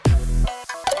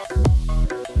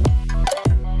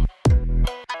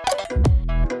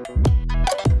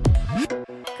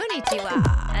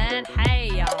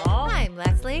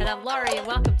I'm Laurie, and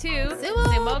welcome to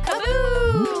Sumo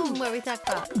Kaboom! where we talk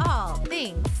about all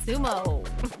things sumo.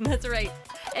 That's right.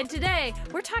 And today,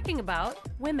 we're talking about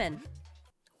women.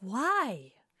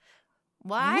 Why?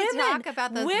 Why talk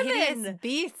about those hideous women.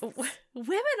 beasts?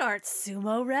 Women aren't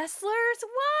sumo wrestlers.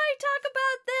 Why talk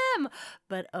about them?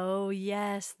 But oh,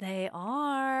 yes, they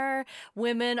are.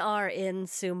 Women are in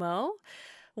sumo.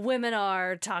 Women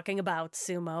are talking about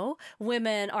sumo.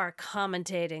 Women are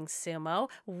commentating sumo.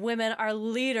 Women are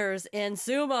leaders in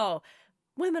sumo.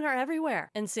 Women are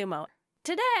everywhere in sumo.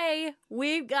 Today,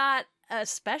 we've got a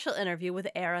special interview with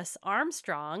Eris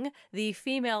Armstrong, the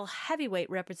female heavyweight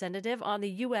representative on the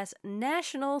U.S.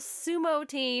 national sumo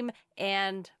team,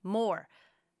 and more.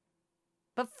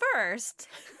 But first,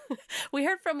 we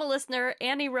heard from a listener,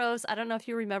 Annie Rose. I don't know if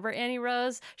you remember Annie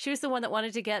Rose. She was the one that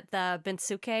wanted to get the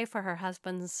Bintsuke for her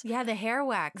husband's... Yeah, the hair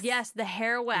wax. Yes, the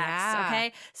hair wax, Yeah.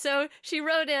 okay? So she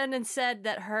wrote in and said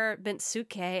that her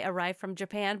Bintsuke arrived from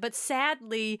Japan, but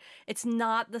sadly, it's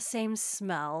not the same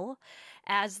smell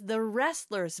as the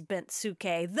wrestler's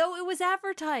Bintsuke, though it was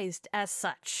advertised as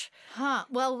such. Huh.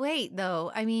 Well, wait,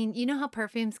 though. I mean, you know how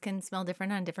perfumes can smell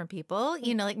different on different people?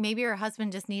 You know, like maybe her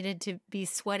husband just needed to be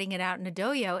sweating it out in a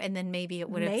doyo, and then maybe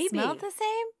it would have smelled the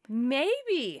same?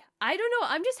 Maybe. I don't know.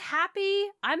 I'm just happy.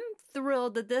 I'm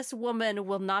thrilled that this woman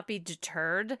will not be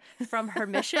deterred from her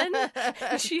mission.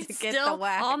 She's To get still the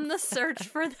wax. on the search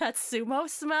for that sumo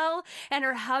smell. And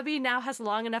her hubby now has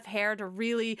long enough hair to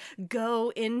really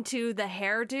go into the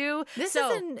hairdo.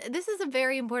 This is a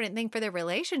very important thing for their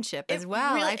relationship as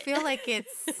well. really- I feel like It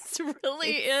really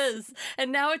is.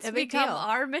 And now it's a big become deal.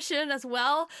 our mission as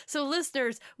well. So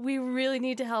listeners, we really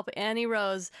need to help Annie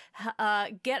Rose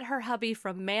get her hubby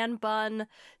from man bun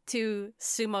to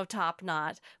sumo top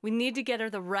knot. We need to get her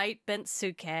the right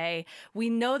Bintsuke. We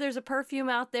know there's a perfume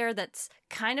out there that's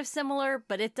kind of similar,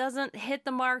 but it doesn't hit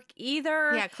the mark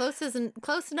either. Yeah, close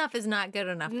enough is not good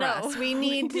enough for No. us. We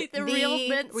need the real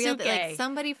Bintsuke. like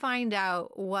somebody find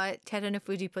out what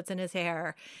Terunofuji puts in his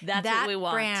hair. That's that what we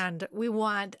want. brand. We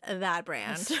want that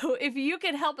brand. So if you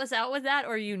can help us out with that,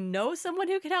 or you know someone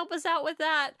who can help us out with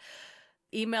that,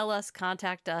 email us,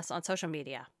 contact us on social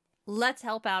media. Let's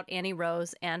help out Annie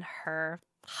Rose and her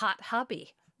hot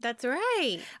hubby. That's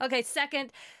right. Okay,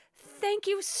 second, thank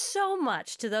you so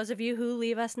much to those of you who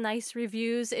leave us nice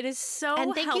reviews. It is so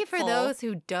And thank you for helpful. those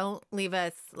who don't leave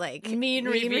us like mean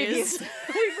reviews. We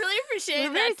really appreciate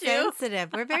We're very that too. sensitive.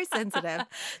 We're very sensitive.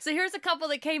 So here's a couple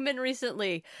that came in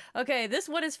recently. Okay, this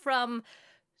one is from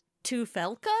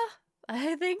Tufelka.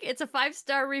 I think it's a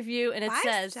 5-star review, and it 5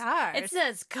 says, stars. "It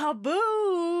says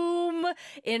kaboom!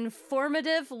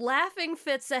 Informative, laughing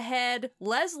fits ahead.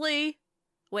 Leslie."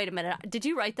 Wait a minute. Did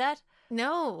you write that?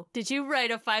 No, Did you write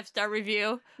a 5-star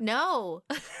review? no.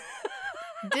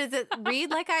 Does it read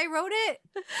like I wrote it?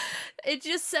 It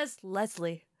just says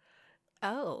Leslie.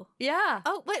 Oh. Yeah.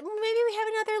 Oh, but maybe we have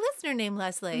another listener named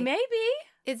Leslie. Maybe.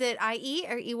 Is it IE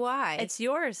or EY? It's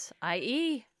yours,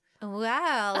 i.e.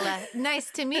 Well,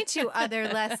 nice to meet you, other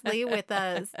Leslie with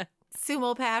a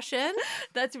sumo passion.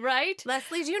 That's right.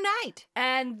 Leslie's Unite.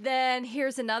 And then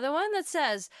here's another one that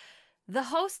says, "The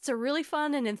hosts are really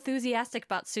fun and enthusiastic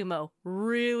about sumo.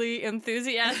 Really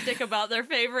enthusiastic about their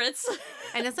favorites."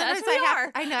 I know sometimes As we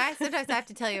are. sometimes I have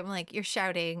to tell you, I'm like, you're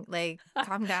shouting, like,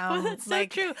 calm down. Well, that's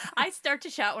like, so true. I start to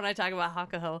shout when I talk about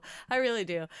Hakuho. I really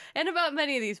do. And about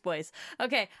many of these boys.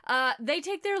 Okay, they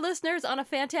take their listeners on a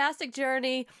fantastic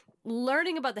journey,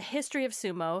 learning about the history of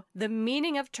sumo, the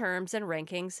meaning of terms and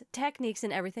rankings, techniques,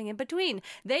 and everything in between.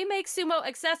 They make sumo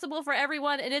accessible for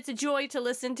everyone, and it's a joy to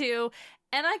listen to.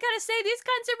 And I gotta say, these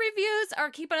kinds of reviews are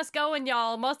keeping us going,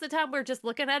 y'all. Most of the time, we're just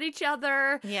looking at each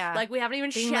other. Yeah. Like we haven't even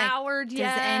being like, showered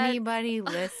yet. Does anybody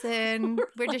listen?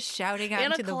 We're just shouting out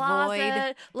in a into the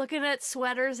closet, looking at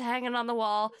sweaters hanging on the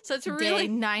wall. So it's void. really,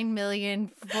 Day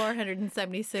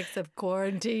 9,476 of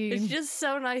quarantine. it's just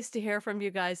so nice to hear from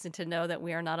you guys and to know that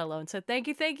we are not alone. So thank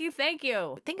you, thank you, thank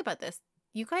you. Think about this.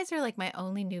 You guys are like my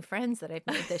only new friends that I've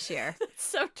made this year. It's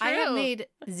so true. I have made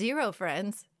 0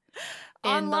 friends. in the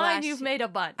Online, last- you've made a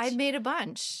bunch. I've made a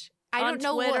bunch. I On don't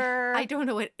know Twitter. I don't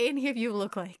know what any of you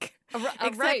look like.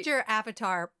 Except right. your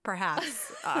avatar,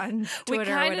 perhaps, on We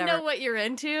Twitter or kind of whatever. know what you're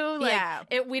into. Like, Yeah.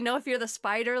 we know if you're the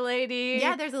spider lady.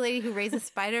 Yeah, there's a lady who raises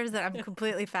spiders that I'm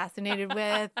completely fascinated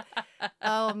with.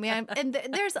 Oh, man. And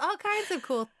there's all kinds of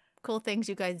cool things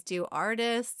you guys do.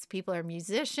 Artists, people are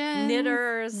musicians.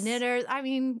 Knitters. I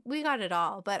mean, we got it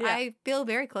all. But Yeah. I feel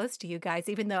very close to you guys,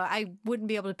 even though I wouldn't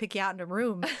be able to pick you out in a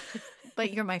room.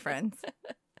 But you're my friends.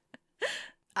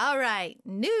 All right,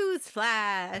 news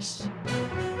flash.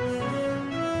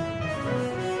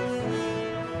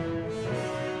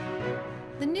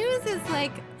 The news is like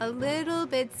like a little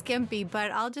bit skimpy, but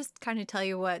I'll just kind of tell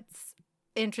you what's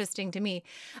interesting to me.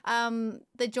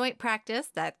 The joint practice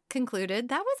that concluded,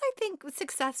 that was, I think,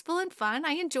 successful and fun.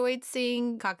 I enjoyed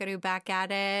seeing Kakaru back at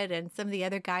it and some of the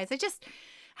other guys.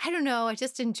 I don't know. I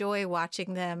just enjoy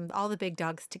watching them, all the big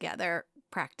dogs together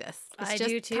practice. I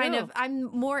do too. I'm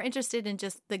more interested in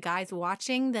just the guys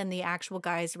watching than the actual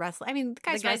guys wrestling. I mean, the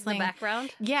guys wrestling in the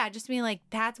background. Yeah, just being like,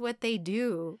 that's what they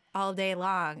do all day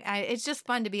long. It's just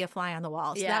fun to be a fly on the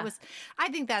wall. So I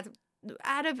think that's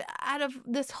out of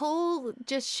this whole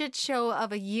just shit show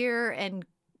of a year and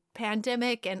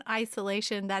pandemic and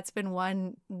isolation, that's been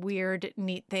one weird,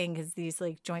 neat thing, is these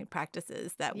like joint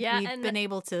practices that we've been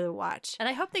able to watch. And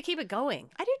I hope they keep it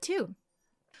going. I do too.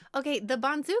 Okay, the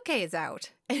Banzuke is out.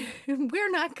 We're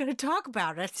not going to talk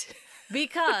about it.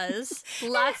 Because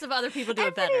lots of other people do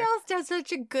it better. Everybody else does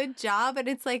such a good job, and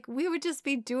it's like we would just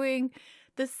be doing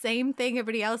the same thing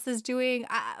everybody else is doing.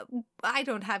 I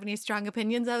don't have any strong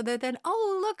opinions other than,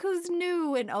 oh, look who's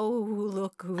new, and oh,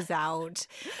 look who's out.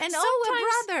 And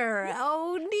oh, a brother.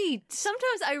 Oh, neat.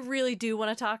 Sometimes I really do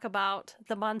want to talk about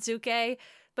the Banzuke,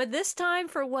 but this time,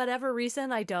 for whatever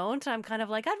reason, I don't. I'm kind of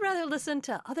like, I'd rather listen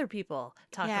to other people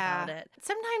talk about it.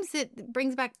 Sometimes it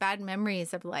brings back bad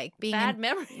memories of like being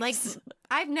memories. Like,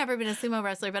 I've never been a sumo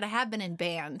wrestler, but I have been in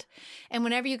band. And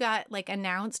whenever you got like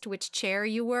announced which chair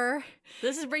you were,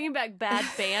 this is bringing back bad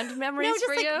band memories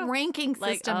for you. Like ranking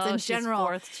systems in general.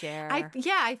 Fourth chair.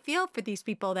 I feel for these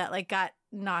people that like got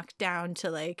knocked down to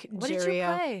like what did you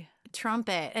play?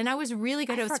 Trumpet, and I was really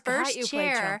good. It was first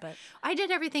chair. I did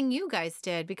everything you guys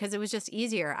did because it was just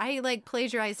easier. I like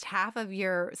plagiarized half of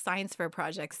your science fair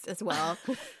projects as well.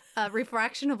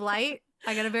 Refraction of light,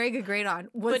 I got a very good grade on.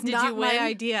 Was not my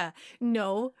idea.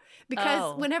 No,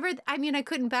 because I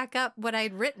couldn't back up what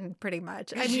I'd written pretty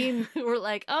much. I mean, we're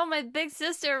like, oh, my big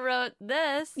sister wrote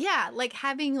this. Yeah, like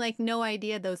having like no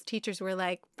idea. Those teachers were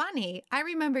like, funny. I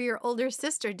remember your older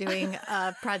sister doing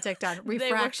a project on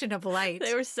refraction of light.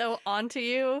 They were so onto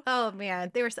you. Oh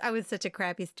man, I was such a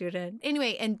crappy student.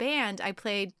 Anyway, in band, I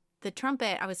played the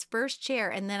trumpet. I was first chair,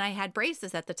 and then I had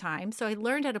braces at the time. So I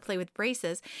learned how to play with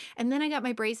braces, and then I got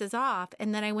my braces off,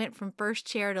 and then I went from first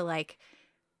chair to like,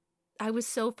 I was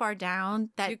so far down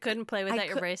that you couldn't play without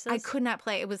your braces? I could not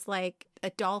play. It was like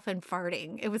a dolphin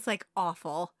farting. It was like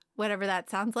awful, whatever that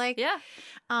sounds like. Yeah,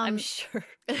 I'm sure.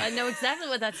 I know exactly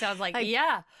what that sounds like.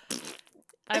 Yeah.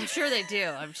 I'm sure they do.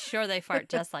 I'm sure they fart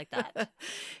just like that.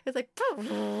 It's like,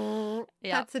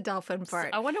 that's a dolphin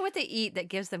fart. I wonder what they eat that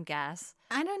gives them gas.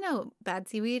 I don't know. Bad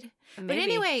seaweed. Maybe. But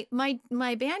anyway,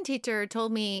 my band teacher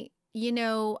told me,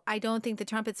 I don't think the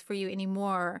trumpet's for you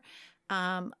anymore.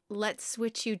 Let's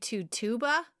switch you to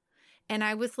tuba. And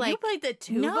I was like, you played the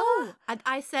tuba? No.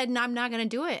 I said, no, I'm not going to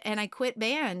do it. And I quit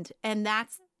band. And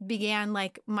that's began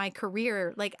like my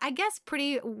career, like I guess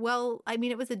pretty well. I mean,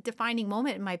 it was a defining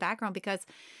moment in my background because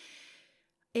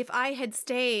if I had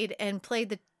stayed and played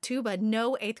the tuba,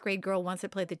 no 8th grade girl wants to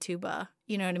play the tuba.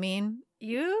 You know what I mean?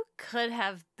 You could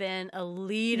have been a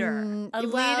leader,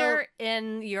 leader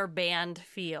in your band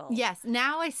field. Yes,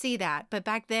 now I see that. But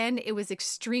back then it was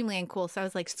extremely uncool. So I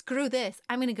was like, screw this.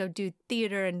 I'm going to go do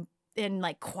theater and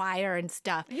like choir and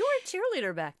stuff. You were a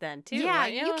cheerleader back then too. Yeah,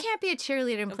 right? you can't be a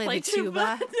cheerleader and play the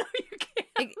tuba. No, you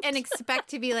can't. And expect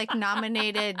to be like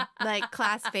nominated like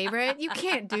class favorite. You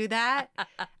can't do that.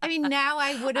 I mean, now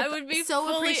I would be so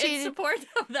fully appreciated. in support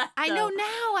of that. I know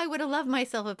now I would have loved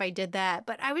myself if I did that,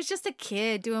 but I was just a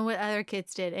kid doing what other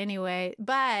kids did anyway.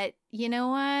 But you know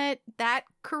what? That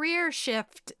career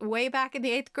shift way back in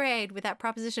the 8th grade with that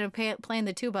proposition of playing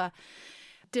the tuba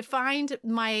defined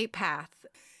my path.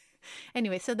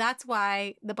 Anyway, so that's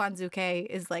why the Banzuke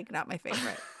is like not my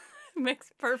favorite.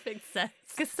 Makes perfect sense.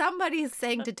 Because somebody's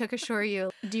saying to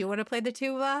Tokashoryu, do you want to play the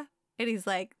tuba? And he's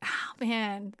like, oh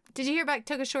man. Did you hear about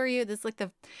Tokashoryu? This like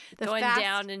the going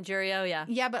down in Juryo, yeah.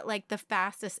 Yeah, but like the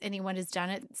fastest anyone has done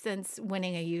it since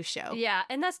winning a U show. Yeah,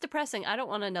 and that's depressing. I don't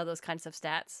want to know those kinds of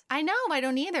stats. I know, I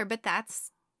don't either, but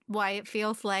that's why it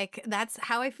feels like that's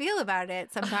how I feel about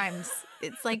it sometimes.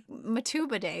 It's like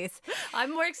Matuba days.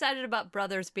 I'm more excited about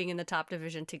brothers being in the top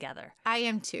division together. I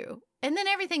am too. And then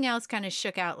everything else kind of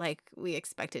shook out like we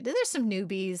expected. There's some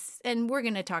newbies, and we're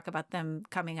going to talk about them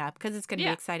coming up because it's going to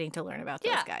be exciting to learn about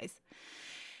those guys.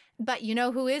 But you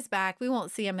know who is back? We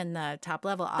won't see him in the top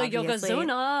level, obviously. The Yokozuna.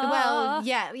 Well,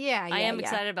 yeah. I am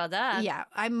excited about that. Yeah.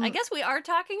 I guess we are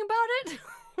talking about it.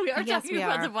 We are talking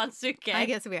about the Banzuke. I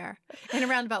guess we are. In a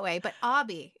roundabout way. But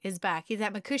Abi is back. He's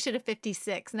at Makushita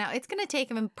 56. Now, it's going to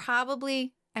take him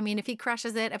probably I mean, if he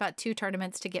crushes it, about 2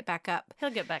 tournaments to get back up. He'll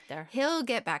get back there. He'll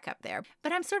get back up there.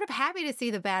 But I'm sort of happy to see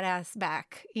the badass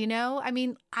back, you know? I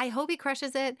mean, I hope he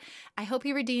crushes it. I hope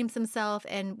he redeems himself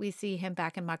and we see him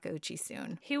back in Makuuchi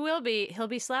soon. He will be. He'll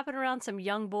be slapping around some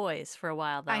young boys for a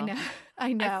while, though. I know.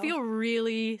 I know. I feel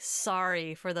really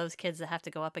sorry for those kids that have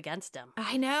to go up against him.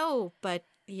 I know, but,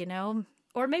 you know...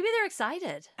 Or maybe they're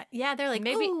excited. Yeah, they're like,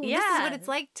 maybe this is what it's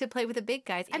like to play with the big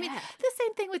guys. I mean, the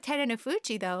same thing with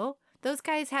Terunofuji, though. Those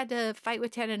guys had to fight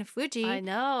with Terunofuji. I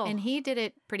know. And he did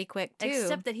it pretty quick, too.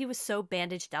 Except that he was so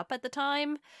bandaged up at the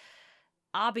time.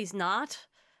 Abi's not.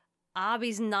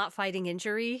 Abi's not fighting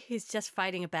injury. He's just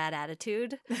fighting a bad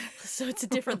attitude. So it's a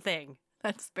different thing.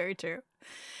 That's very true.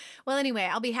 Well, anyway,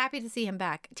 I'll be happy to see him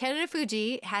back.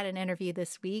 Terunofuji had an interview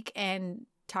this week and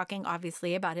talking,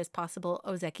 obviously, about his possible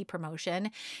Ozeki promotion.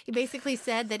 He basically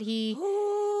said that he...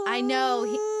 I know.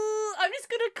 I'm just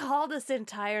going to call this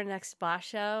entire next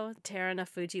basho.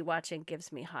 Terunofuji watching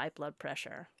gives me high blood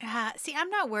pressure. See, I'm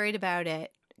not worried about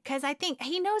it because I think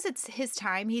he knows it's his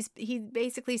time. He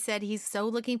basically said he's so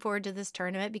looking forward to this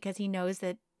tournament because he knows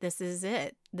that this is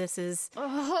it. This is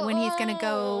when he's going to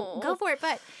go for it.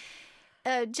 But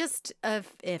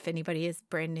if anybody is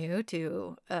brand new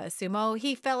to sumo,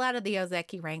 he fell out of the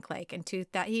Ozeki rank like in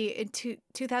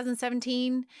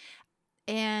 2017.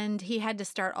 And he had to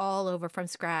start all over from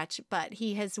scratch, but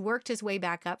he has worked his way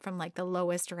back up from like the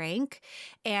lowest rank,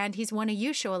 and he's won a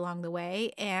Yusho along the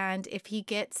way. And if he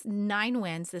gets 9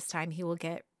 wins this time, he will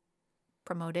get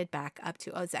promoted back up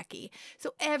to Ozeki.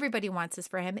 So everybody wants this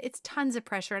for him. It's tons of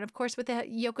pressure. And of course, with the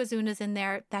Yokozunas in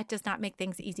there, that does not make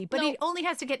things easy. But he only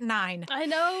has to get 9. I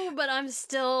know, but I'm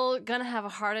still going to have a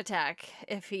heart attack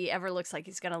if he ever looks like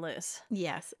he's going to lose.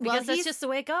 Yes. Because that's just the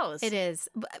way it goes. It is.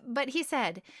 But he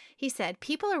said,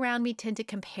 people around me tend to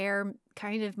compare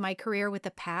kind of my career with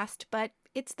the past, but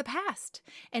it's the past.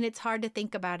 And it's hard to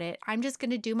think about it. I'm just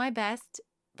going to do my best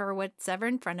for what's ever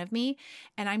in front of me,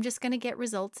 and I'm just going to get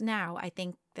results now. I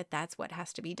think that that's what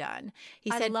has to be done. He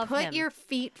said, put your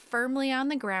feet firmly on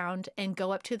the ground and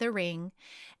go up to the ring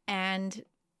and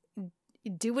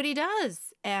do what he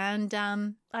does. And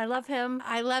I love him.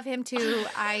 I love him too.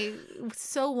 I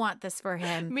so want this for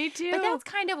him. Me too. But that's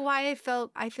kind of why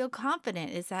I feel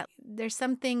confident, is that there's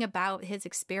something about his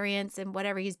experience and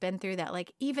whatever he's been through that,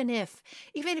 like, even if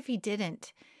he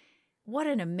didn't, what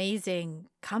an amazing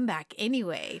comeback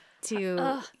anyway to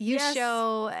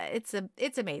Yusho. Yes.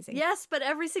 It's amazing. Yes, but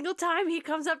every single time he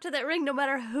comes up to that ring, no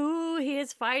matter who he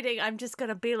is fighting, I'm just going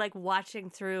to be like watching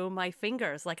through my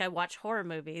fingers like I watch horror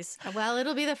movies. Well,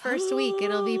 it'll be the first week.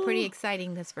 It'll be pretty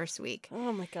exciting this first week.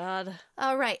 Oh my God.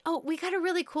 All right. Oh, we got a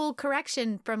really cool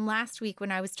correction from last week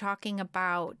when I was talking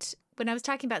about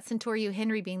Shintoryu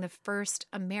Henry being the first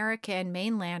American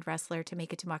mainland wrestler to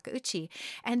make it to Makuuchi.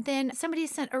 And then somebody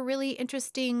sent a really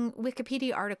interesting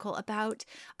Wikipedia article about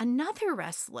another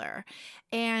wrestler.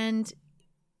 And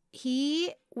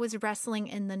he was wrestling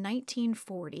in the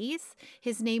 1940s.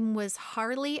 His name was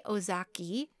Harley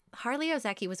Ozaki. Harley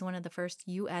Ozaki was one of the first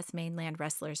U.S. mainland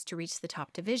wrestlers to reach the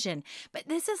top division. But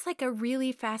this is like a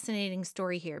really fascinating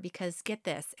story here because get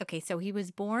this. Okay, so he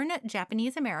was born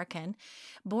Japanese American,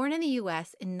 born in the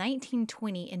U.S. in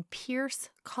 1920 in Pierce,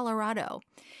 Colorado.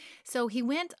 So he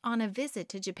went on a visit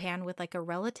to Japan with like a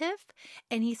relative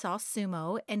and he saw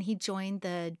sumo and he joined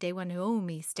the Dewa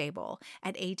Naomi stable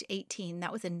at age 18.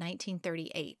 That was in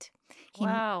 1938.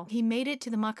 Wow. He made it to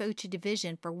the Makuuchi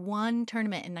division for one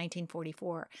tournament in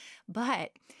 1944,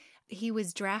 but he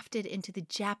was drafted into the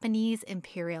Japanese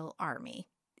Imperial Army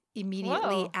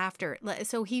immediately after.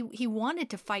 So he wanted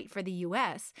to fight for the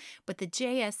U.S., but the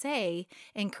JSA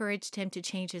encouraged him to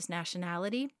change his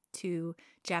nationality to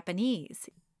Japanese.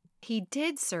 He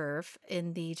did serve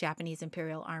in the Japanese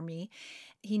Imperial Army.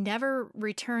 He never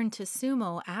returned to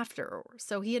sumo after.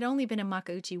 So he had only been in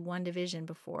Makuuchi one division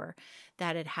before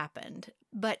that had happened.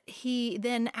 But he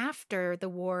then, after the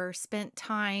war, spent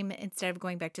time, instead of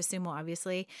going back to sumo,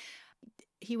 obviously,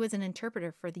 he was an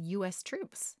interpreter for the U.S.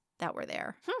 troops that were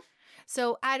there.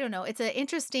 So I don't know. It's an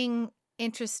interesting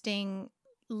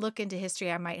look into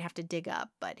history I might have to dig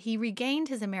up, but he regained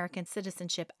his American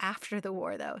citizenship after the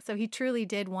war, though. So he truly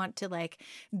did want to like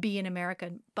be an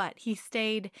American, but he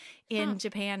stayed in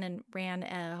Japan and ran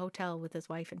a hotel with his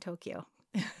wife in Tokyo.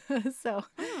 So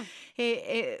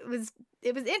it was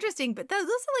interesting, but those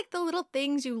are like the little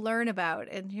things you learn about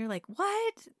and you're like,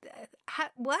 what?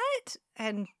 What?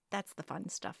 And that's the fun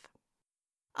stuff.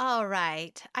 All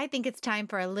right. I think it's time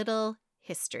for a little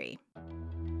history.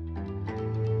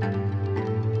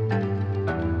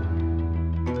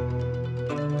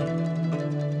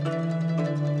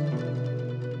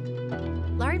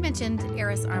 mentioned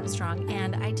Eris Armstrong,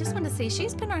 and I just want to say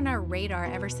she's been on our radar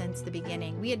ever since the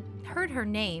beginning. We had heard her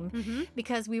name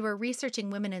because we were researching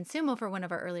women in sumo for one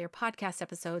of our earlier podcast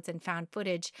episodes and found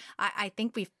footage. I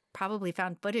think we've probably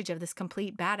found footage of this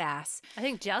complete badass. I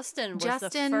think Justin was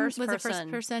the first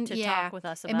person to talk with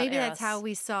us about and maybe Eris. That's how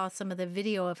we saw some of the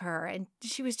video of her. And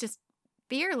she was just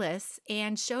fearless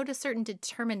and showed a certain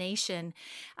determination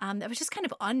that was just kind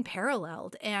of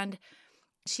unparalleled. And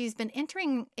she's been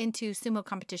entering into sumo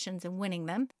competitions and winning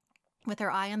them with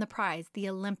her eye on the prize, the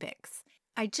Olympics.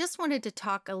 I just wanted to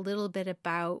talk a little bit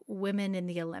about women in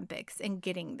the Olympics and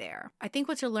getting there. I think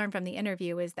what you'll learn from the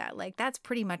interview is that, like, that's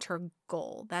pretty much her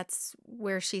goal. That's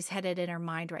where she's headed in her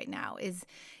mind right now, is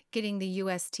getting the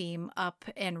U.S. team up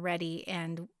and ready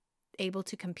and able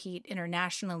to compete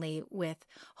internationally with,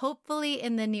 hopefully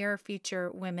in the near future,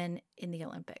 women in the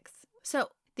Olympics. So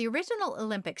the original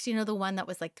Olympics, you know, the one that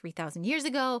was like 3,000 years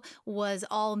ago, was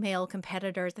all male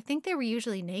competitors. I think they were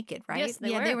usually naked, right? Yes,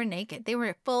 they were. They were naked. They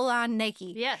were full on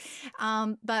naked. Yes.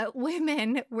 But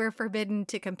women were forbidden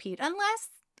to compete unless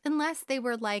they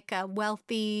were like a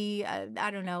wealthy,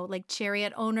 I don't know, like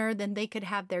chariot owner. Then they could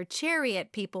have their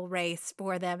chariot people race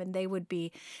for them, and they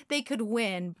could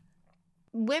win.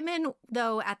 Women,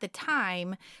 though, at the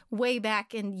time, way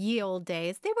back in ye old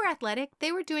days, they were athletic.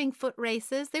 They were doing foot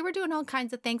races. They were doing all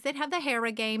kinds of things. They'd have the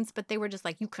Hera Games, but they were just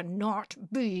like, you cannot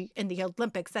be in the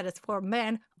Olympics. That is for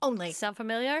men only. Sound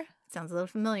familiar? Sounds a little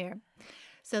familiar.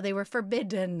 So they were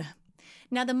forbidden.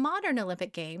 Now, the modern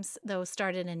Olympic Games, though,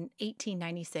 started in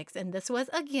 1896, and this was,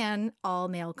 again,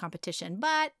 all-male competition.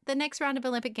 But the next round of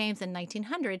Olympic Games in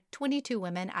 1900, 22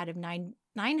 women out of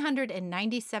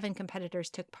 997 competitors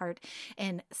took part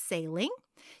in sailing,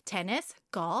 tennis,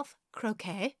 golf,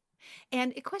 croquet,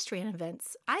 and equestrian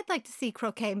events. I'd like to see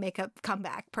croquet make a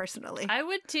comeback, personally. I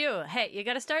would, too. Hey, you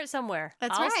got to start somewhere.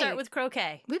 That's I'll right. start with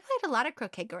croquet. We played a lot of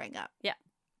croquet growing up. Yeah.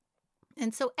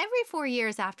 And so every 4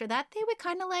 years after that, they would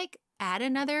kind of like add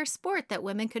another sport that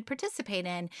women could participate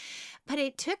in. But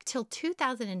it took till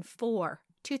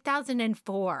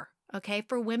 2004, okay,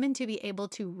 for women to be able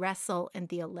to wrestle in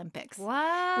the Olympics.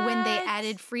 What? When they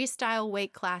added freestyle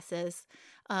weight classes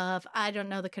of, I don't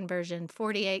know the conversion,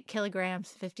 48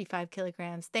 kilograms, 55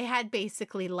 kilograms. They had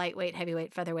basically lightweight,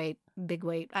 heavyweight, featherweight, big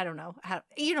weight. I don't know.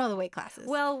 You know the weight classes.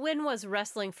 Well, when was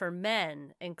wrestling for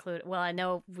men included? Well, I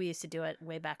know we used to do it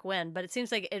way back when, but it seems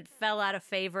like it fell out of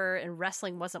favor and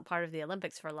wrestling wasn't part of the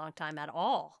Olympics for a long time at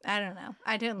all. I don't know.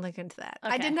 I didn't look into that.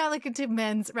 Okay. I did not look into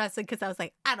men's wrestling because I was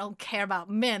like, I don't care about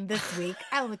men this week.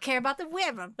 I only care about the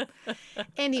women.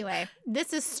 Anyway,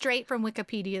 this is straight from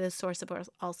Wikipedia, the source of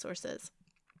all sources.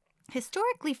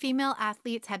 Historically, female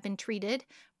athletes have been treated,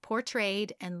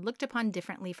 portrayed, and looked upon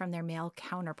differently from their male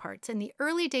counterparts. In the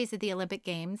early days of the Olympic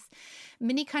Games,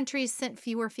 many countries sent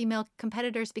fewer female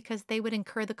competitors because they would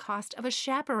incur the cost of a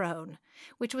chaperone,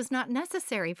 which was not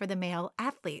necessary for the male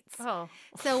athletes. Oh.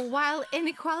 So while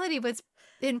inequality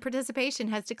in participation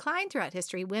has declined throughout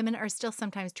history, women are still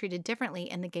sometimes treated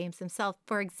differently in the games themselves.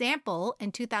 For example,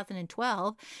 in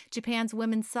 2012, Japan's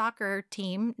women's soccer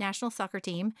team, national soccer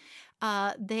team,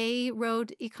 they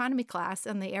rode economy class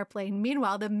on the airplane.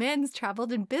 Meanwhile, the men's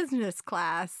traveled in business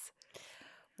class.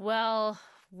 Well,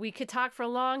 we could talk for a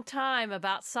long time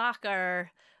about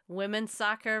soccer. Women's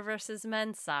soccer versus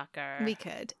men's soccer. We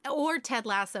could. Or Ted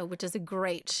Lasso, which is a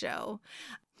great show.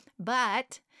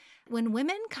 But when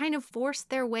women kind of force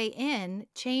their way in,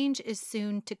 change is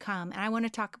soon to come. And I want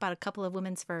to talk about a couple of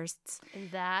women's firsts.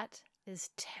 And that is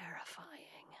terrifying.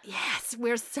 Yes,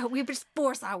 we just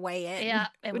force our way in. Yeah,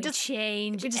 and we just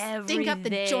change everything. Stink up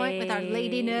the joint with our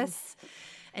ladiness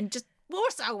and just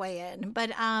force our way in.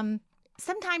 But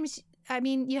sometimes, I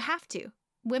mean, you have to.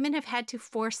 Women have had to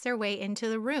force their way into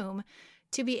the room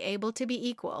to be able to be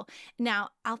equal. Now,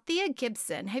 Althea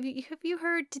Gibson, have you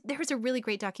heard? There was a really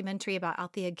great documentary about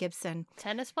Althea Gibson.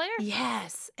 Tennis player?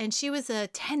 Yes. And she was a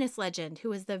tennis legend who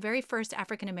was the very first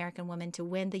African-American woman to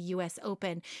win the U.S.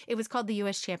 Open. It was called the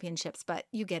U.S. Championships, but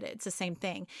you get it. It's the same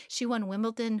thing. She won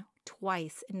Wimbledon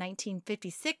twice, in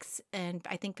 1956 and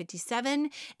I think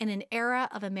 57, in an era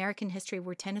of American history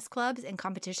where tennis clubs and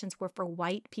competitions were for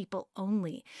white people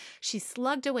only. She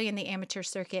slugged away in the amateur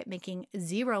circuit, making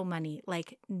zero money,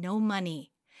 like no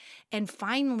money, and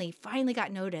finally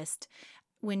got noticed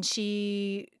when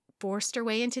she forced her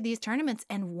way into these tournaments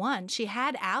and won. She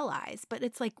had allies, but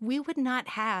it's like we would not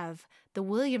have the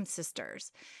Williams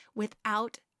sisters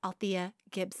without Althea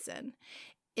Gibson.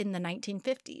 In the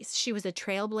 1950s. She was a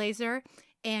trailblazer,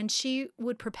 and she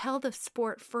would propel the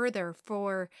sport further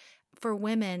for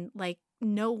women like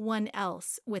no one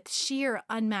else, with sheer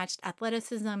unmatched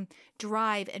athleticism,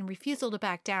 drive, and refusal to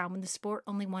back down when the sport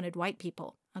only wanted white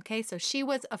people. Okay, so she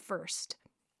was a first.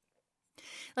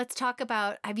 Let's talk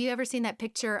about, have you ever seen that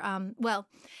picture?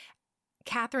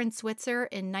 Catherine Switzer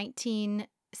in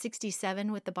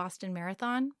 1967 with the Boston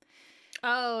Marathon.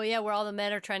 Oh, yeah, where all the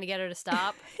men are trying to get her to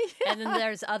stop. Yeah. And then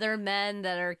there's other men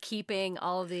that are keeping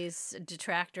all of these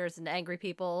detractors and angry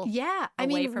people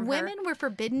away from women were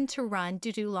forbidden to run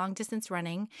to do long-distance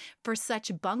running for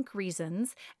such bunk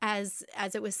reasons as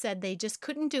it was said they just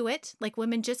couldn't do it. Like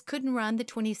women just couldn't run the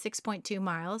 26.2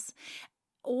 miles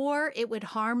or it would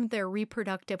harm their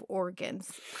reproductive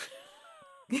organs.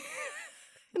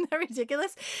 Isn't that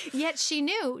ridiculous? Yet she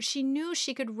knew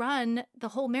she could run the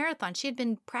whole marathon. She had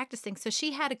been practicing. So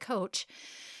she had a coach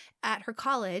at her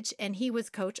college, and he was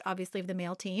coach, obviously, of the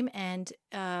male team, and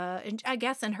I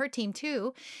guess and her team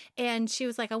too. And she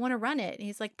was like, I want to run it. And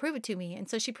he's like, prove it to me. And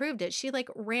so she proved it. She like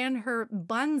ran her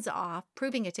buns off,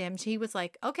 proving it to him. He was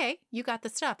like, okay, you got the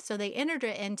stuff. So they entered her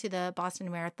into the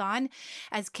Boston Marathon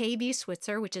as KB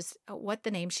Switzer, which is what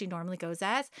the name she normally goes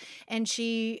as. And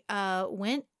she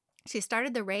went. She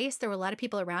started the race. There were a lot of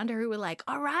people around her who were like,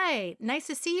 all right, nice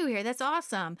to see you here. That's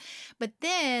awesome. But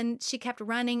then she kept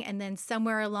running. And then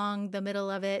somewhere along the middle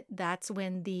of it, that's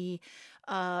when the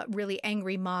really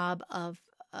angry mob of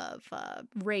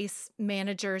race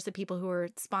managers, the people who were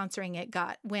sponsoring it,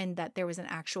 got wind that there was an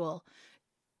actual,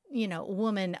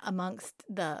 woman amongst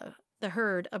the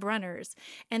herd of runners.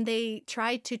 And they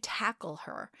tried to tackle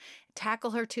her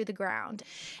to the ground.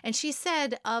 And she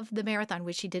said of the marathon,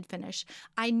 which she did finish,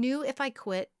 I knew if I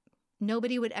quit,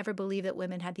 nobody would ever believe that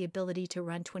women had the ability to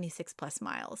run 26 plus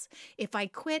miles. If I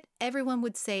quit, everyone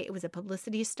would say it was a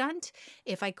publicity stunt.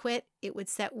 If I quit, it would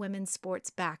set women's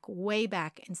sports way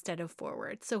back instead of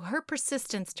forward. So her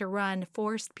persistence to run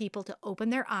forced people to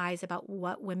open their eyes about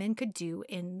what women could do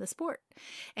in the sport.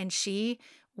 And she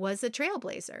was a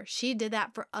trailblazer. She did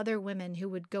that for other women who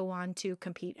would go on to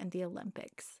compete in the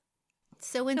Olympics.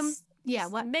 So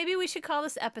what? Maybe we should call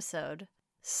this episode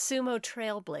Sumo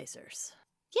Trailblazers.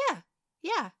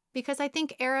 Yeah, because I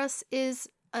think Eros is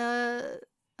a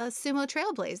sumo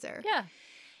trailblazer. Yeah.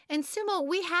 And sumo,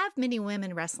 we have many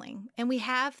women wrestling, and we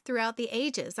have throughout the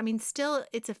ages. I mean, still,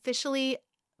 it's officially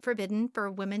forbidden for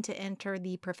women to enter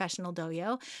the professional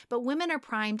dojo, but women are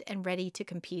primed and ready to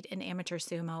compete in amateur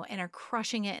sumo and are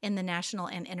crushing it in the national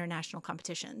and international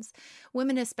competitions.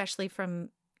 Women, especially from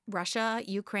Russia,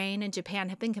 Ukraine, and Japan,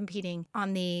 have been competing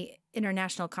on the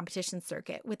international competition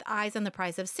circuit with eyes on the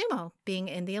prize of sumo being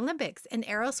in the Olympics. And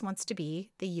Eros wants to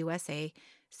be the USA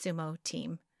sumo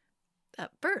team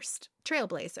first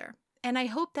trailblazer. And I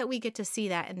hope that we get to see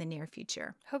that in the near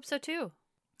future. Hope so, too.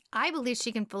 I believe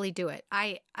she can fully do it.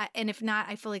 And if not,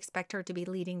 I fully expect her to be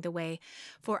leading the way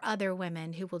for other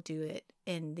women who will do it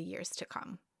in the years to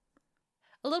come.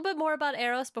 A little bit more about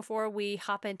Eros before we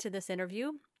hop into this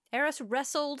interview. Eros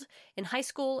wrestled in high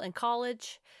school and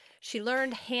college. She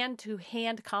learned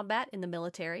hand-to-hand combat in the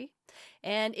military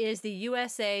and is the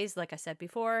USA's, like I said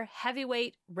before,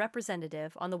 heavyweight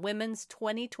representative on the women's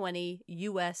 2020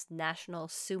 U.S. national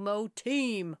sumo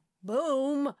team.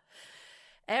 Boom!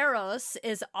 Eros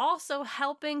is also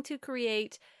helping to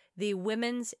create the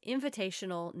Women's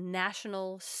Invitational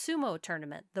National Sumo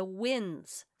Tournament, the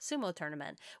WINS Sumo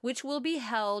Tournament, which will be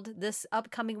held this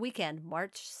upcoming weekend,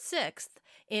 March 6th,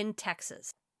 in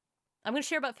Texas. I'm going to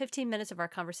share about 15 minutes of our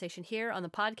conversation here on the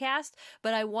podcast,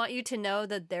 but I want you to know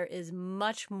that there is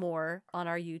much more on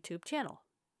our YouTube channel.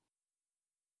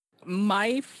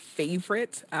 My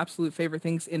absolute favorite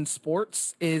things in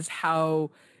sports is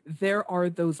how there are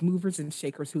those movers and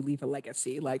shakers who leave a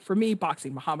legacy. Like for me,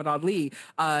 boxing, Muhammad Ali,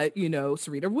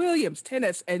 Serena Williams,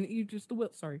 tennis, and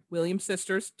Williams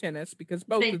sisters, tennis, because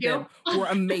both of them were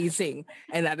amazing.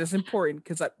 And that is important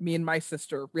because me and my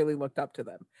sister really looked up to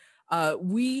them.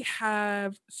 We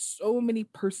have so many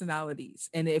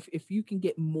personalities. And if you can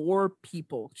get more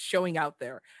people showing out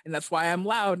there, and that's why I'm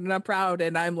loud and I'm proud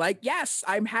and I'm like, yes,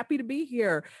 I'm happy to be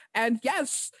here. And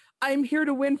yes, I'm here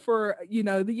to win for,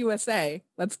 the USA.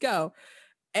 Let's go.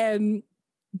 And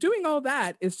doing all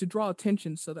that is to draw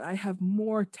attention so that I have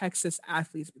more Texas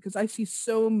athletes, because I see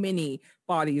so many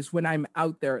bodies when I'm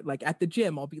out there, like at the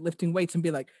gym, I'll be lifting weights and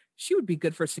be like, she would be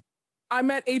good for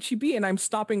I'm at HEB and I'm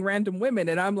stopping random women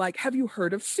and I'm like, have you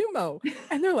heard of sumo?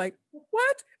 And they're like,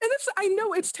 what? And I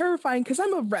know it's terrifying because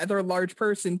I'm a rather large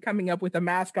person coming up with a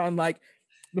mask on, like,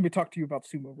 let me talk to you about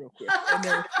sumo real quick. And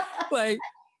they're like,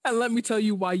 and let me tell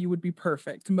you why you would be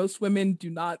perfect. Most women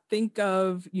do not think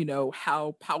of,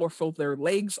 how powerful their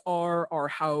legs are or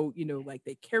how,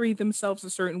 they carry themselves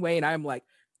a certain way. And I'm like,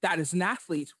 that is an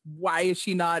athlete. Why is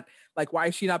she not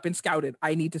been scouted?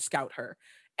 I need to scout her.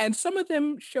 And some of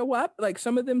them show up, like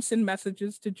some of them send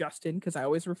messages to Justin, because I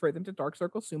always refer them to Dark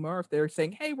Circle Sumo. Or if they're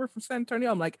saying, hey, we're from San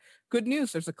Antonio, I'm like, good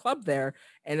news, there's a club there.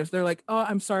 And if they're like, oh,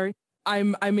 I'm sorry,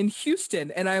 I'm in Houston,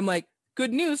 and I'm like,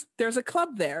 good news, there's a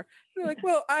club there. And they're like,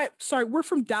 well, sorry, we're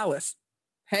from Dallas.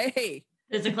 Hey,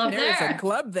 there's a club there. There's a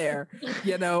club there.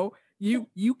 You know,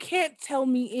 you can't tell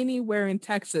me anywhere in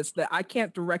Texas that I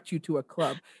can't direct you to a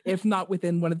club, if not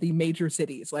within one of the major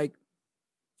cities. Like,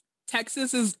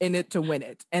 Texas is in it to win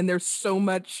it. And there's so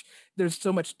much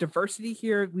diversity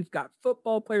here. We've got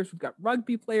football players, we've got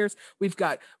rugby players, we've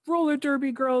got roller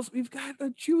derby girls, we've got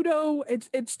a judo.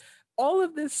 It's all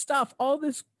of this stuff, all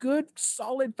this good,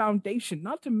 solid foundation.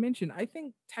 Not to mention, I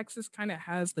think Texas kind of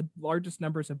has the largest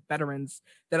numbers of veterans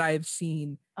that I have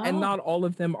seen. Oh. And not all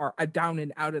of them are down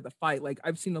and out of the fight. Like,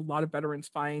 I've seen a lot of veterans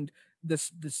find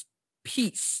this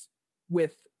peace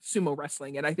with sumo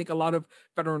wrestling. And I think a lot of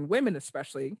veteran women,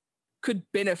 especially, could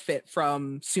benefit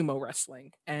from sumo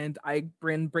wrestling. And I've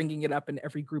been bringing it up in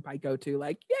every group I go to,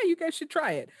 like, yeah, you guys should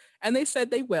try it. And they said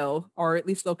they will, or at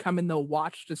least they'll come and they'll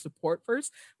watch to support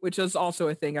first, which is also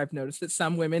a thing I've noticed that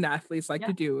some women athletes like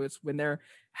to do, is when they're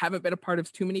haven't been a part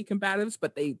of too many combatives,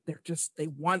 but they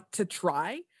want to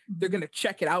try. They're going to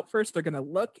check it out first. They're going to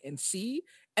look and see,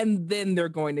 and then they're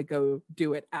going to go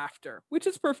do it after, which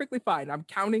is perfectly fine. I'm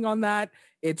counting on that.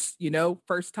 It's,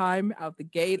 first time out the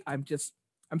gate.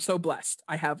 I'm so blessed.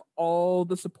 I have all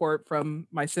the support from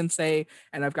my sensei,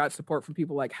 and I've got support from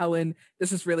people like Helen.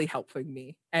 This is really helping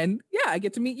me. And yeah, I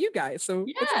get to meet you guys. So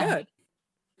it's good.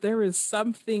 There is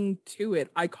something to it.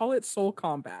 I call it soul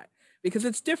combat because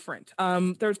it's different.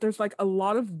 There's like a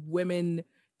lot of women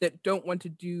that don't want to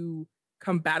do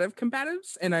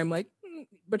combatives. And I'm like,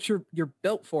 but you're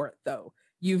built for it though.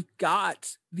 You've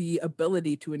got the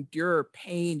ability to endure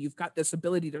pain. You've got this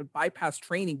ability to bypass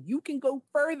training. You can go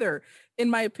further, in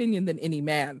my opinion, than any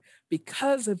man.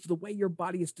 Because of the way your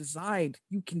body is designed,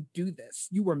 you can do this.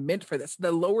 You were meant for this.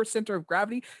 The lower center of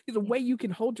gravity is the way you can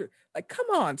hold like, come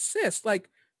on, sis, like,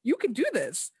 you can do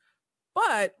this.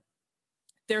 But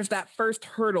there's that first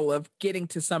hurdle of getting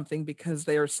to something because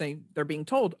they're being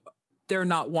told they're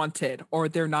not wanted, or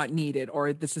they're not needed,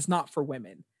 or this is not for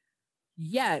women.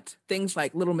 Yet things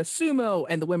like Little Miss Sumo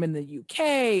and the women in the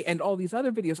UK and all these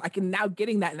other videos, I can now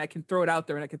getting that, and I can throw it out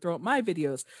there, and I can throw out my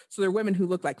videos. So there are women who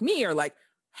look like me are like,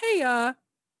 hey,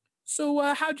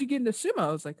 so how'd you get into sumo?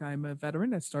 I was like, I'm a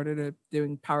veteran. I started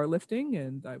doing powerlifting,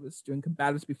 and I was doing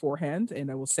combatives beforehand.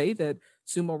 And I will say that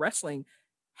sumo wrestling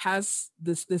has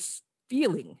this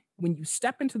feeling. When you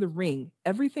step into the ring,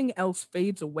 everything else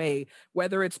fades away,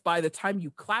 whether it's by the time you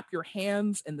clap your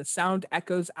hands and the sound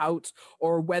echoes out,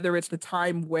 or whether it's the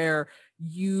time where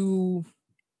you,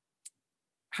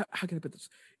 how can I put this?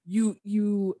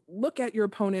 You look at your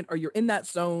opponent, or you're in that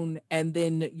zone, and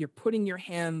then you're putting your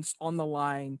hands on the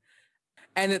line,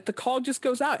 and the call just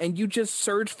goes out, and you just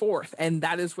surge forth. And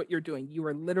that is what you're doing. You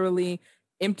are literally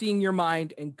emptying your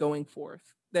mind and going forth.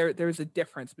 There's a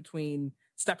difference between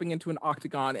stepping into an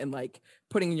octagon and like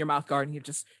putting in your mouth guard and you're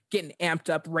just getting amped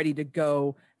up, ready to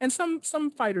go. And some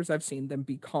fighters, I've seen them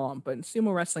be calm, but in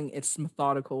sumo wrestling, it's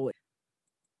methodical.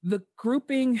 The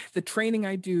grouping, the training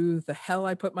I do, the hell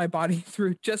I put my body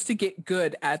through just to get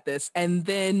good at this. And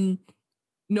then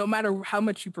no matter how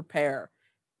much you prepare,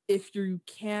 if you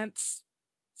can't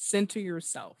center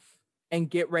yourself and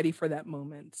get ready for that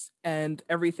moment, and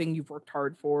everything you've worked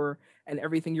hard for and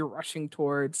everything you're rushing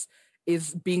towards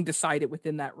is being decided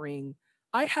within that ring.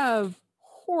 I have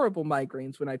horrible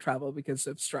migraines when I travel because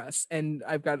of stress, and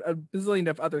I've got a bazillion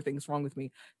of other things wrong with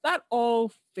me. That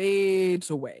all fades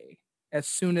away as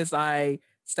soon as I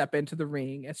step into the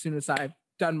ring. As soon as I've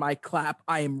done my clap,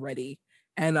 I am ready.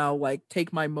 And I'll like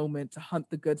take my moment to hunt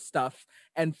the good stuff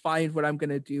and find what I'm going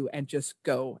to do and just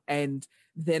go. And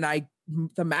then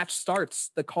the match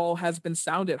starts. The call has been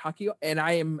sounded, Haki, and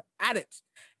I am at it.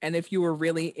 And if you were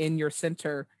really in your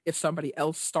center, if somebody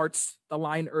else starts the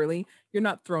line early, you're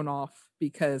not thrown off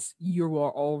because you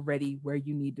are already where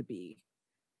you need to be.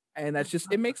 And that's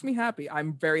just, it makes me happy.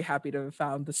 I'm very happy to have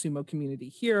found the sumo community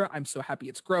here. I'm so happy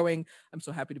it's growing. I'm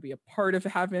so happy to be a part of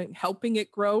helping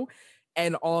it grow.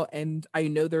 And I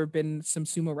know there have been some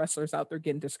sumo wrestlers out there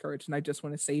getting discouraged. And I just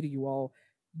want to say to you all,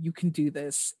 you can do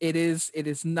this. It is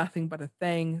nothing but a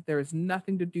thing. There is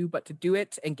nothing to do but to do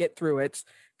it and get through it,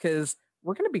 because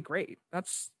we're going to be great.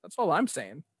 That's all I'm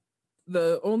saying.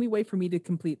 The only way for me to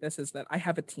complete this is that I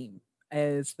have a team,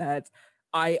 is that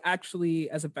I actually,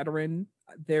 as a veteran,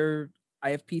 I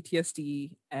have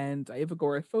PTSD and I have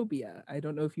agoraphobia. I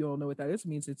don't know if you all know what that is. It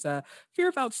means it's a fear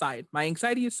of outside. My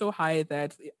anxiety is so high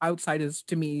that outside is,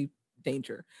 to me,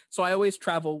 danger. So I always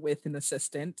travel with an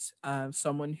assistant,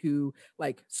 someone who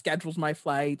like schedules my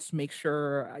flights, make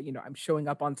sure, I'm showing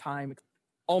up on time.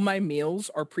 All my meals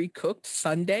are pre-cooked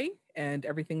Sunday and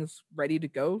everything's ready to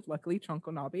go. Luckily,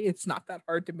 Chonkonabe, it's not that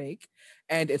hard to make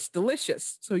and it's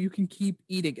delicious. So you can keep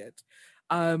eating it.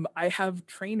 I have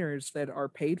trainers that are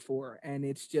paid for, and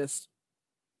it's just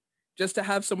to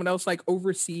have someone else like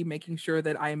oversee making sure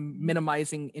that I'm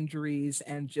minimizing injuries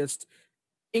and just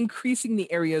increasing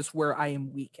the areas where I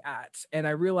am weak at. And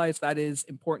I realize that is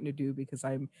important to do because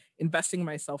I'm investing in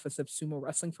myself as if sumo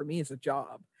wrestling for me is a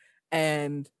job.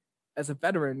 And as a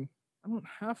veteran, I don't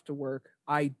have to work.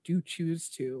 I do choose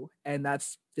to. And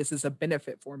this is a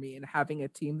benefit for me. And having a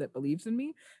team that believes in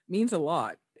me means a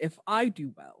lot. If I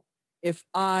do well, if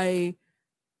I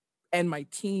and my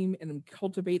team and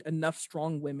cultivate enough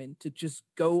strong women to just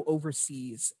go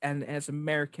overseas, and as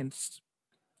Americans,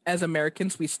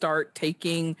 we start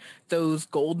taking those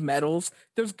gold medals,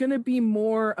 there's going to be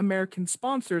more American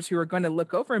sponsors who are going to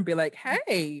look over and be like,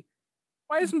 hey,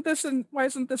 why isn't this an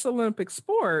Olympic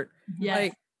sport? Yes.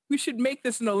 Like, we should make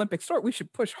this an Olympic sport. We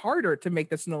should push harder to make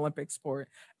this an Olympic sport.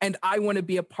 And I want to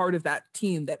be a part of that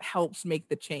team that helps make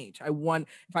the change.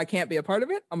 If I can't be a part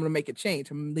of it, I'm going to make it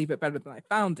change. I'm going to leave it better than I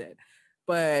found it.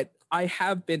 But I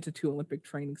have been to 2 Olympic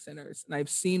training centers and I've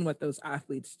seen what those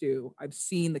athletes do. I've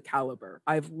seen the caliber.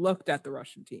 I've looked at the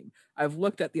Russian team. I've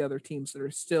looked at the other teams that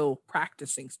are still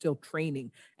practicing, still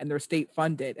training, and they're state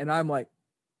funded. And I'm like,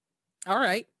 all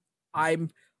right, I'm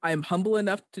humble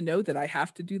enough to know that I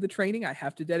have to do the training. I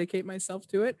have to dedicate myself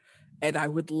to it. And I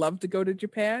would love to go to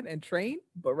Japan and train.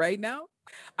 But right now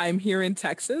I'm here in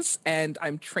Texas and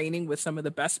I'm training with some of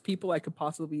the best people I could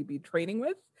possibly be training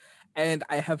with. And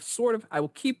I will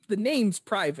keep the names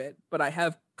private, but I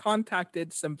have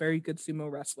contacted some very good sumo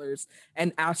wrestlers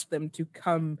and asked them to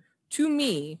come to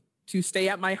me to stay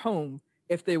at my home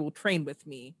if they will train with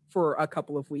me for a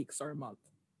couple of weeks or a month.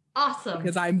 Awesome.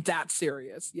 Because I'm that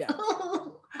serious. Yeah.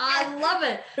 I love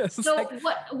it. So like,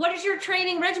 what does your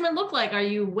training regimen look like? Are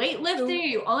you weightlifting? Are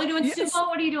you only doing sumo?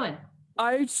 What are you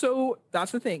doing? So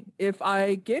that's the thing. If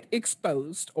I get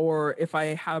exposed or if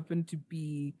I happen to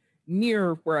be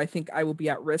near where I think I will be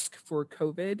at risk for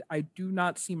COVID, I do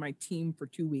not see my team for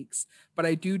 2 weeks, but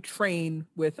I do train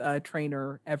with a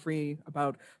trainer every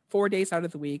about 4 days out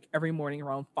of the week, every morning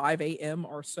around 5 a.m.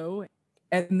 or so.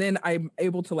 And then I'm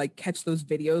able to like catch those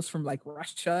videos from like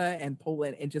Russia and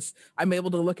Poland and just I'm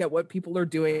able to look at what people are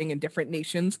doing in different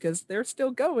nations because they're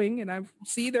still going and I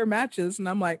see their matches and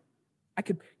I'm like, I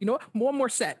could, one more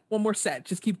set,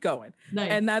 just keep going. Nice.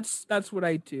 And that's what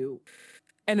I do.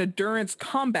 An endurance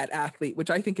combat athlete, which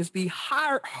I think is the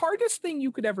hardest thing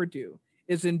you could ever do,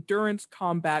 is endurance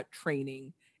combat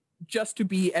training just to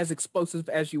be as explosive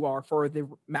as you are for the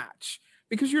match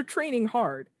because you're training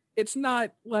hard. It's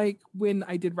not like when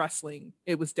I did wrestling,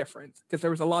 it was different because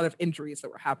there was a lot of injuries that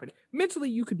were happening. Mentally,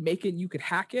 you could make it, you could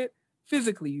hack it.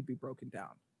 Physically, you'd be broken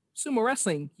down. Sumo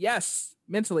wrestling, yes,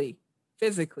 mentally,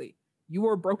 physically. You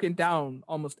are broken down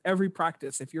almost every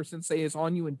practice. If your sensei is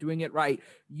on you and doing it right,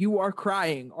 you are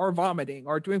crying or vomiting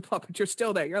or doing plop, but you're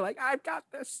still there. You're like, I've got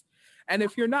this. And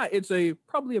if you're not, it's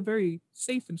probably a very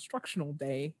safe instructional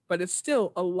day, but it's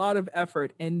still a lot of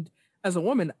effort. And as a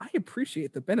woman, I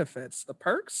appreciate the benefits, the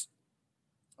perks.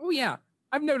 Oh yeah,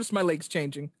 I've noticed my legs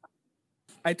changing.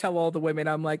 I tell all the women,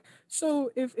 I'm like,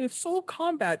 so if Soul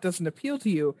Combat doesn't appeal to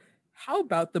you, how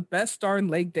about the best darn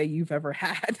leg day you've ever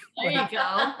had? There you go.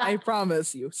 I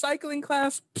promise you. Cycling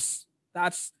class,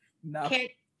 that's enough.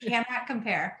 Cannot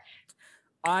compare.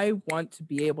 I want to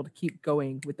be able to keep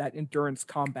going with that endurance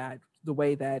combat the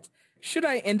way that should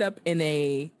I end up in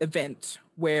a event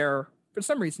where for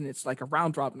some reason it's like a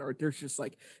round robin or there's just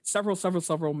like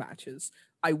several matches,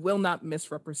 I will not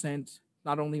misrepresent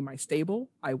not only my stable,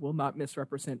 I will not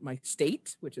misrepresent my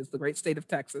state, which is the great state of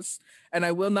Texas, and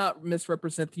I will not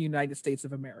misrepresent the United States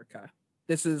of America.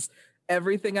 This is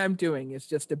everything I'm doing is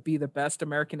just to be the best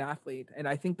American athlete. And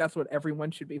I think that's what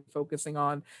everyone should be focusing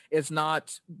on is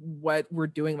not what we're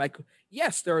doing. Like,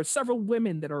 yes, there are several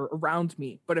women that are around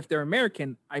me, but if they're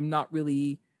American, I'm not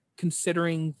really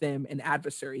considering them an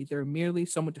adversary. They're merely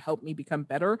someone to help me become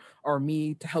better or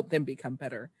me to help them become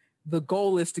better. The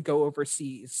goal is to go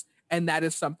overseas. And that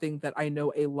is something that I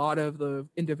know a lot of the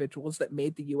individuals that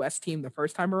made the US team the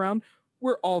first time around,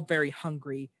 we're all very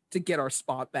hungry to get our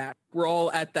spot back. We're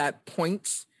all at that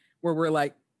point where we're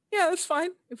like, yeah, that's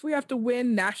fine. If we have to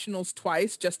win nationals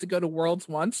twice just to go to worlds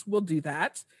once, we'll do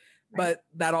that. Right. But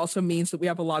that also means that we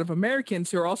have a lot of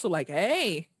Americans who are also like,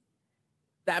 hey,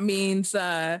 that means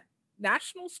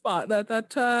national spot,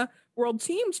 that world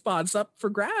team spot's up for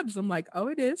grabs. I'm like, oh,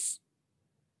 it is.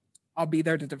 I'll be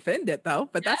there to defend it though,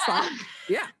 but that's fine.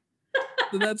 Yeah.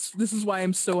 So this is why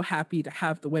I'm so happy to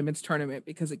have the women's tournament,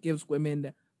 because it gives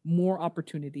women more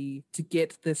opportunity to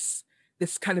get this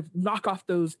kind of knock off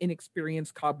those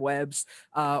inexperienced cobwebs,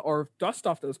 or dust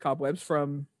off those cobwebs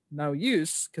from no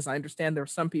use. Because I understand there are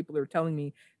some people that are telling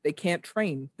me they can't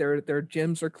train. Their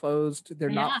gyms are closed. They're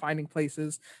not finding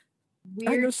places.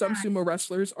 Weird. I know some sumo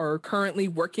wrestlers are currently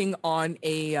working on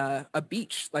a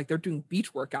beach, like they're doing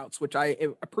beach workouts, which I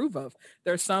approve of.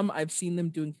 There's some I've seen them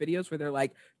doing videos where they're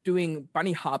like doing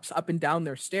bunny hops up and down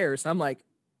their stairs. I'm like,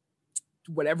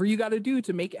 whatever you got to do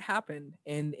to make it happen.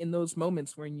 And in those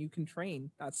moments when you can train,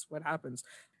 that's what happens.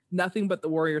 Nothing but the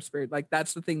warrior spirit. Like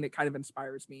that's the thing that kind of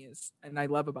inspires me and I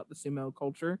love about the sumo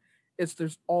culture is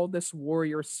there's all this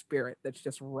warrior spirit that's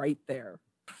just right there.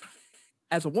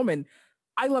 As a woman,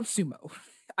 I love sumo.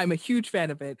 I'm a huge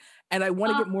fan of it. And I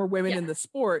want to get more women in the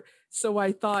sport. So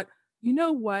I thought, you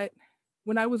know what?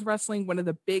 When I was wrestling, one of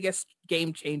the biggest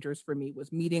game changers for me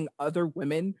was meeting other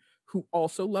women who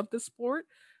also love the sport.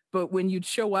 But when you'd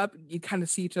show up, you kind of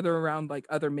see each other around like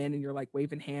other men and you're like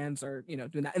waving hands or,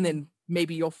 doing that. And then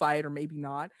maybe you'll fight or maybe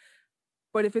not.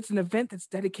 But if it's an event that's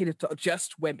dedicated to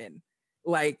just women,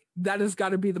 like that has got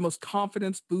to be the most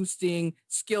confidence boosting,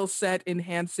 skill set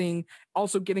enhancing,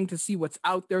 also getting to see what's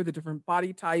out there, the different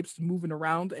body types moving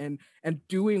around and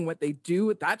doing what they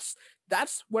do. That's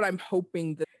what I'm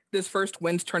hoping that this first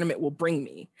Women's tournament will bring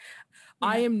me. Yeah.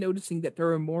 I am noticing that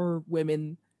there are more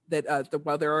women that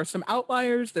while there are some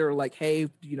outliers, they're like, hey,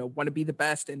 want to be the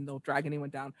best and they'll drag anyone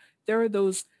down. There are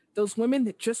those women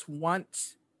that just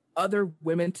want other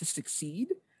women to succeed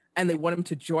and they want them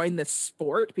to join this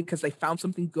sport because they found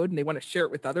something good and they want to share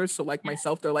it with others. So like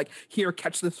myself, they're like, here,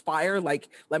 catch this fire. Like,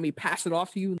 let me pass it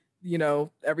off to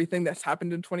you. Everything that's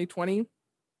happened in 2020,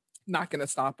 not going to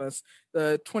stop us.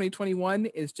 The 2021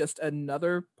 is just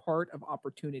another part of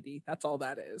opportunity. That's all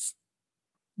that is.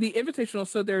 The invitational,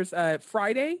 so there's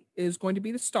Friday is going to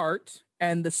be the start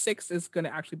and the 6th is going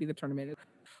to actually be the tournament.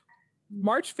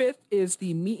 March 5th is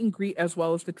the meet and greet as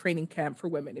well as the training camp for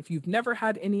women. If you've never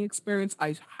had any experience,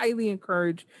 I highly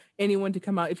encourage anyone to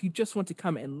come out. If you just want to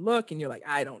come and look and you're like,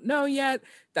 I don't know yet,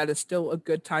 that is still a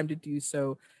good time to do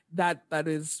so. That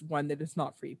is one that is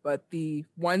not free, but the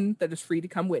one that is free to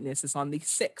come witness is on the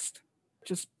 6th.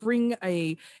 Just bring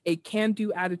a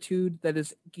can-do attitude that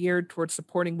is geared towards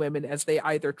supporting women as they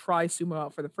either try sumo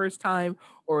out for the first time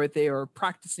or they are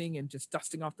practicing and just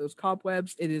dusting off those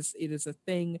cobwebs. It is a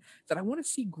thing that I want to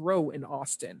see grow in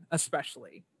Austin,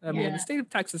 especially. I mean, the state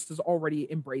of Texas has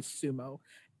already embraced sumo.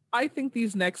 I think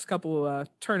these next couple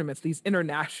tournaments, these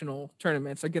international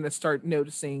tournaments, are going to start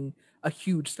noticing a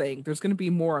huge thing. There's going to be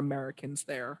more Americans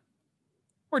there.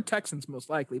 Or Texans, most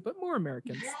likely, but more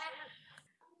Americans. Yeah.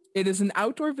 It is an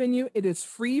outdoor venue. It is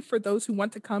free for those who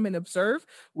want to come and observe.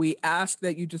 We ask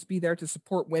that you just be there to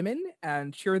support women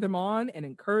and cheer them on and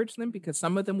encourage them because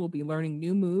some of them will be learning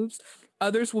new moves.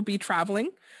 Others will be traveling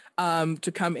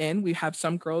to come in. We have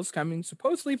some girls coming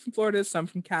supposedly from Florida, some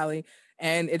from Cali,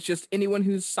 and it's just anyone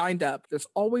who's signed up. There's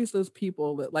always those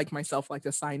people that, like myself, like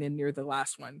to sign in near the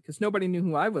last one because nobody knew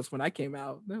who I was when I came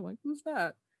out. They're like, who's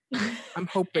that? I'm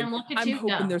hoping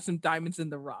there's some diamonds in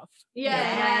the rough.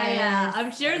 Yeah. I'm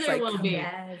sure there will be.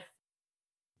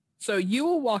 So you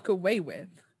will walk away with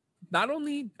not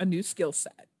only a new skill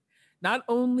set, not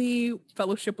only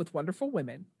fellowship with wonderful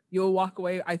women, you'll walk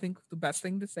away, I think the best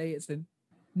thing to say is a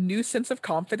new sense of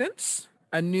confidence,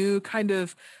 a new kind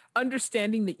of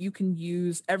understanding that you can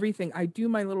use everything. I do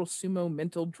my little sumo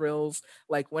mental drills,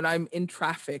 like when I'm in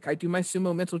traffic. I do my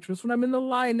sumo mental drills when I'm in the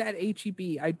line at HEB.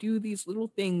 I do these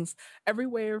little things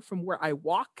everywhere from where I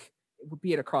walk,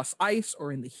 be it across ice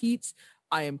or in the heat.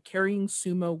 I am carrying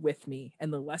sumo with me,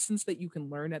 and the lessons that you can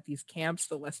learn at these camps,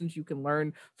 the lessons you can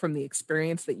learn from the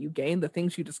experience that you gain, the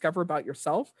things you discover about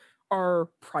yourself are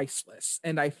priceless.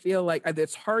 And I feel like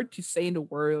it's hard to say into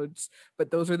words,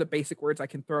 but those are the basic words I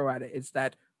can throw at it, is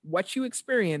that what you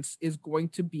experience is going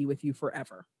to be with you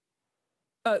forever.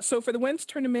 So for the Women's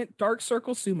Tournament, Dark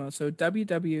Circle Sumo, so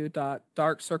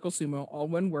www.darkcirclesumo, all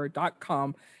one word,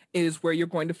 .com is where you're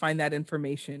going to find that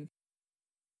information.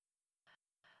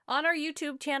 On our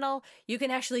YouTube channel, you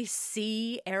can actually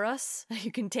see Eros.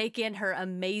 You can take in her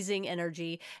amazing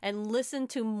energy and listen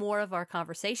to more of our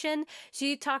conversation.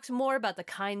 She talks more about the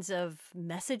kinds of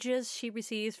messages she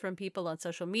receives from people on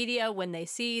social media when they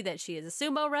see that she is a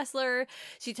sumo wrestler.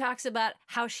 She talks about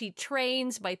how she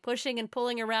trains by pushing and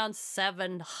pulling around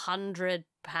 700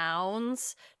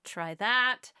 pounds. Try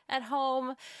that at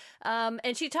home.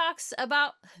 And she talks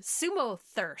about sumo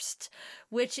thirst,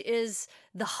 which is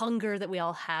the hunger that we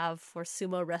all have for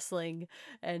sumo wrestling.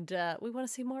 And we want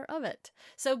to see more of it.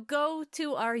 So go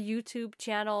to our YouTube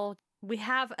channel. We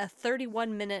have a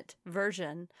 31-minute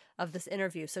version of this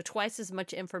interview, so twice as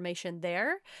much information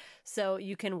there, so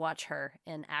you can watch her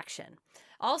in action.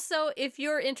 Also, if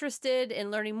you're interested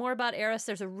in learning more about Eris,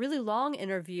 there's a really long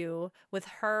interview with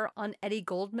her on Eddie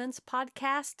Goldman's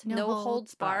podcast, No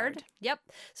Holds Barred. Yep.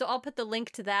 So I'll put the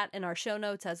link to that in our show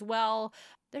notes as well.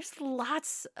 There's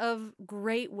lots of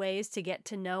great ways to get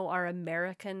to know our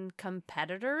American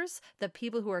competitors, the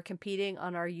people who are competing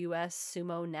on our U.S.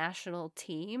 sumo national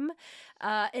team.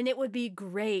 And it would be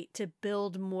great to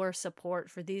build more support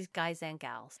for these guys and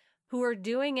gals who are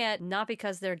doing it not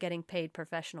because they're getting paid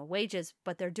professional wages,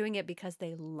 but they're doing it because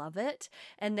they love it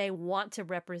and they want to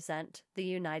represent the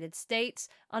United States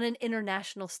on an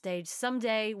international stage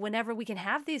someday whenever we can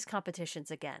have these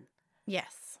competitions again.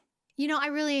 Yes. You know, I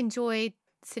really enjoyed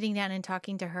sitting down and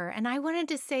talking to her. And I wanted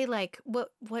to say, like, what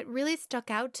really stuck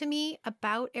out to me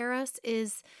about Eris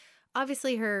is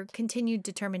obviously her continued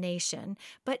determination,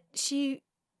 but she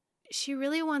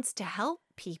really wants to help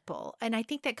people. And I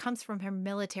think that comes from her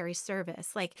military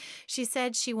service. Like she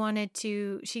said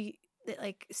sumo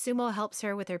helps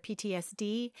her with her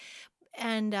PTSD.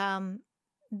 And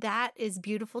that is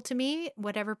beautiful to me,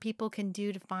 whatever people can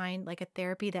do to find like a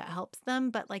therapy that helps them.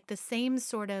 But like the same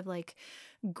sort of like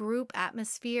group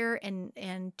atmosphere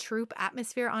and troop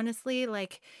atmosphere, honestly,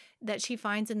 like that she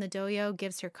finds in the dojo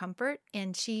gives her comfort.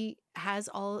 And she has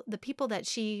all the people that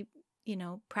she,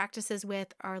 practices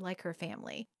with are like her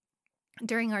family.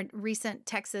 During our recent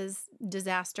Texas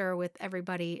disaster with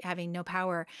everybody having no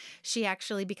power, she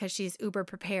actually, because she's uber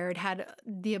prepared, had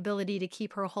the ability to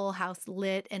keep her whole house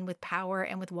lit and with power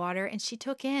and with water. And she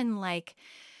took in like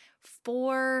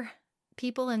 4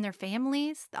 people and their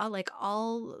families, like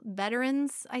all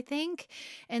veterans, I think.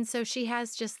 And so she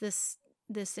has just this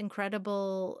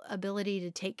incredible ability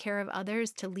to take care of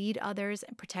others, to lead others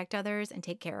and protect others and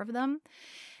take care of them.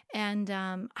 And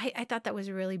I thought that was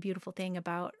a really beautiful thing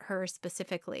about her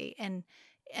specifically. And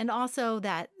also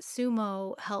that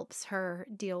sumo helps her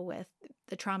deal with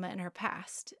the trauma in her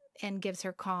past and gives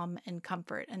her calm and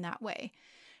comfort in that way.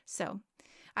 So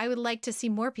I would like to see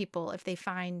more people, if they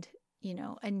find,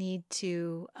 a need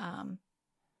to,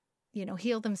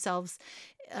 heal themselves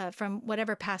from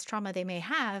whatever past trauma they may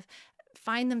have,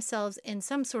 find themselves in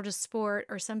some sort of sport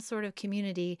or some sort of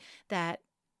community that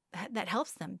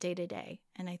helps them day to day.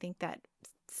 And I think that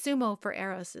sumo for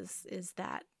Eris is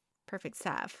that perfect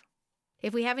salve.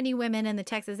 If we have any women in the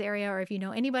Texas area, or if you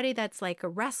know anybody that's like a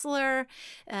wrestler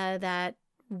that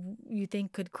you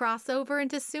think could cross over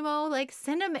into sumo, like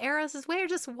send them Eris's way, or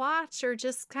just watch, or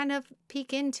just kind of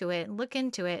peek into it and look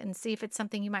into it and see if it's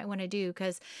something you might want to do,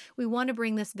 because we want to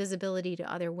bring this visibility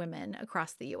to other women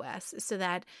across the U.S. so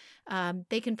that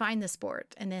they can find the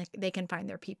sport and they can find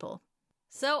their people.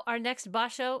 So our next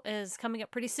basho is coming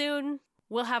up pretty soon.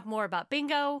 We'll have more about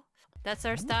bingo. That's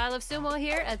our style of sumo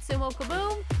here at Sumo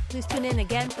Kaboom. Please tune in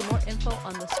again for more info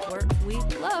on the sport we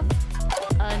love.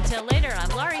 Until later, I'm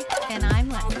Laurie. And I'm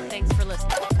Leslie. Thanks for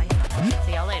listening. Bye.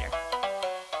 See y'all later.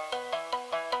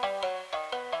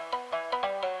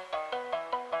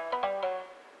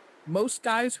 Most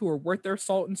guys who are worth their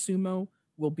salt in sumo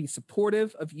will be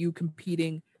supportive of you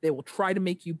competing. They will try to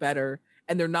make you better.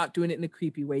 And they're not doing it in a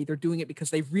creepy way. They're doing it because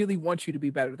they really want you to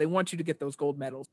be better. They want you to get those gold medals.